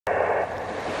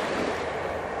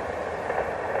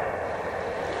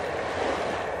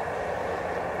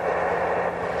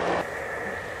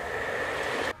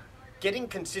Getting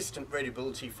consistent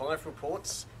readability 5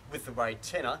 reports with the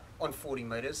Wadetenna on 40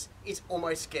 metres is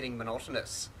almost getting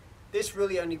monotonous. There's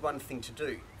really only one thing to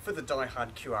do for the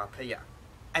die-hard QRPer,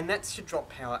 and that's to drop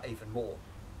power even more.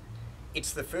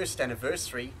 It's the first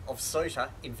anniversary of SOTA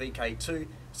in VK2,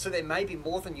 so there may be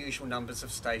more than usual numbers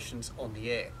of stations on the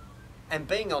air. And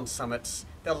being on summits,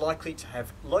 they're likely to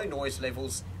have low noise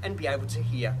levels and be able to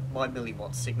hear my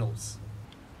milliwatt signals.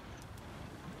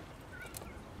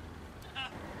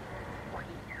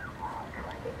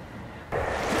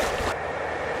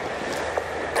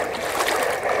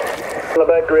 The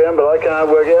background, but I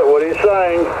can't work out what he's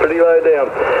saying. Pretty low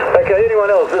down. Okay, anyone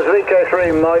else? This is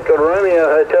VK3 Mike Romeo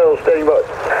Hotel standing by.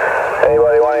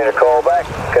 Anybody wanting to call back?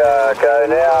 Go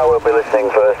now. We'll be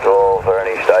listening first of all for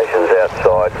any stations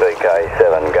outside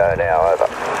VK7. Go now. Over.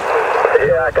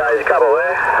 Yeah, okay, there's a couple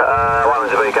there. One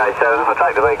was a VK7. I'll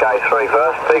take the VK3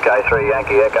 first. VK3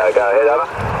 Yankee Echo. Go ahead, over.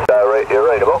 You're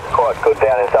readable. Quite good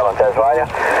down in southern Tasmania.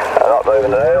 Not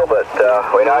moving the needle, but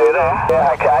we know you're there.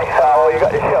 Yeah, okay. Well, you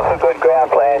got yourself a good ground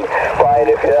plan, Wade.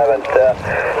 If you haven't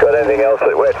got anything else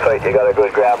with wet feet, you got a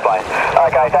good ground plan.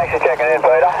 Okay, thanks for checking in,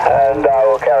 Peter, and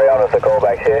we'll carry on with the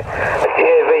callbacks here.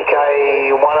 Yeah,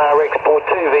 VK1R Export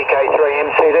 2, VK3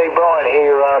 MCD, Brian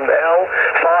here,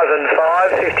 L5 and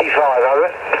 5, 55, over.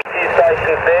 Few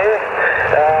stations there.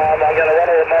 I'm going to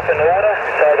rattle them off in order.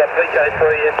 So I've got VK3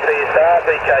 FCSR,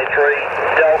 VK3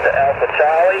 Delta Alpha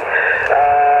Charlie,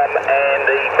 and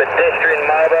the Pedestrian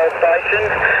mobile station,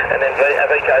 and then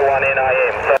VK1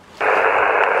 NAM. So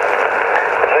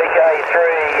VK3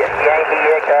 Yankee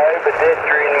Echo,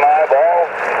 Pedestrian mobile.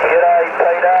 G'day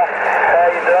Peter, how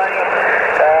you doing?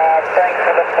 Thanks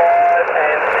for the 5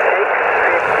 and 6,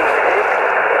 56.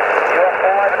 You're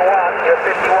 5 and 1, you're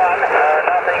 51.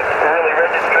 Nothing really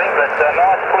registering, but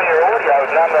nice clear audio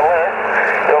nonetheless.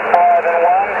 You're 5 and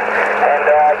 1, and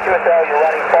QSL you're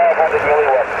running 500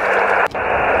 milliwatts.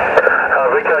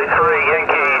 VK3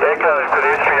 Yankee Echo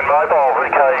Pedestrian Mobile,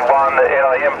 VK1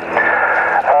 NAM.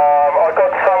 I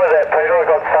got some of that, Peter, I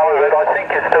got some of it. I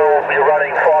think you're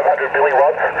running 500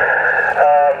 milliwatts.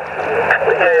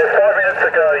 Yeah, 5 minutes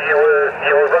ago you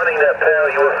were running that power,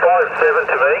 you were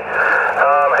 5.7 to me.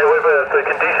 However, the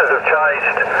conditions have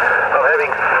changed. I'm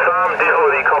having some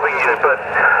difficulty copying you, but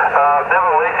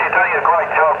nevertheless, you're doing a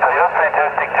great job, Peter.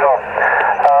 Fantastic job.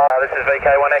 This is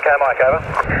VK1 Echo Mike, over.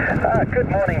 Good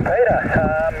morning, Peter.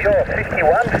 You're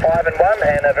 51, 5 and 1,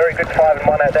 and a very good 5 and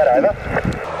 1 at that, over.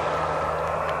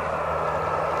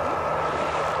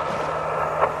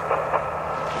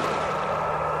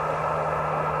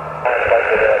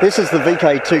 This is the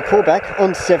VK2 callback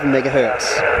on 7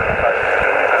 MHz.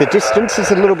 The distance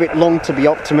is a little bit long to be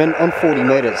optimum on 40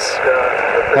 metres.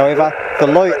 However, the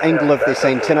low angle of this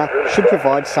antenna should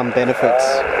provide some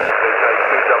benefits.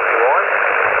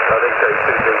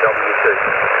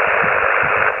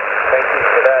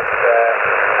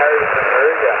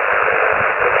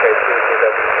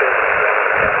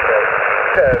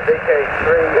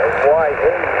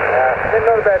 VK3YE. They're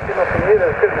not a bad signal from you.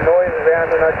 There's good noise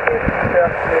around, and I think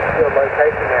just missed your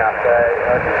location now. So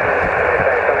I think you're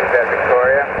saying something about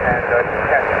Victoria, and I just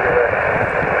catch you the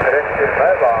Pedestrian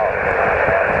mobile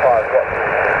at 5 watts.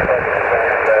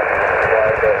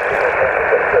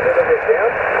 Just a little bit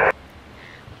down.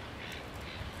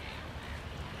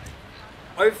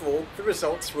 Overall, the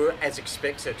results were as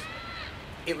expected.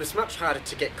 It was much harder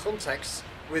to get contacts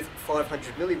with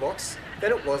 500 milliwatts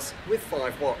than it was with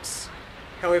 5 watts.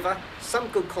 However, some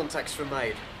good contacts were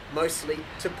made, mostly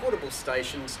to portable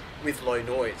stations with low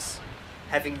noise.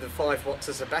 Having the 5 watts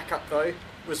as a backup though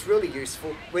was really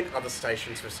useful when other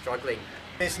stations were struggling.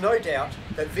 There's no doubt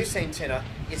that this antenna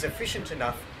is efficient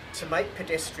enough to make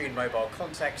pedestrian mobile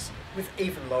contacts with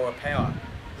even lower power,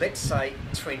 let's say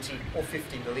 20 or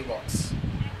 50 milliwatts.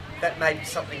 That may be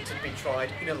something to be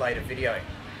tried in a later video.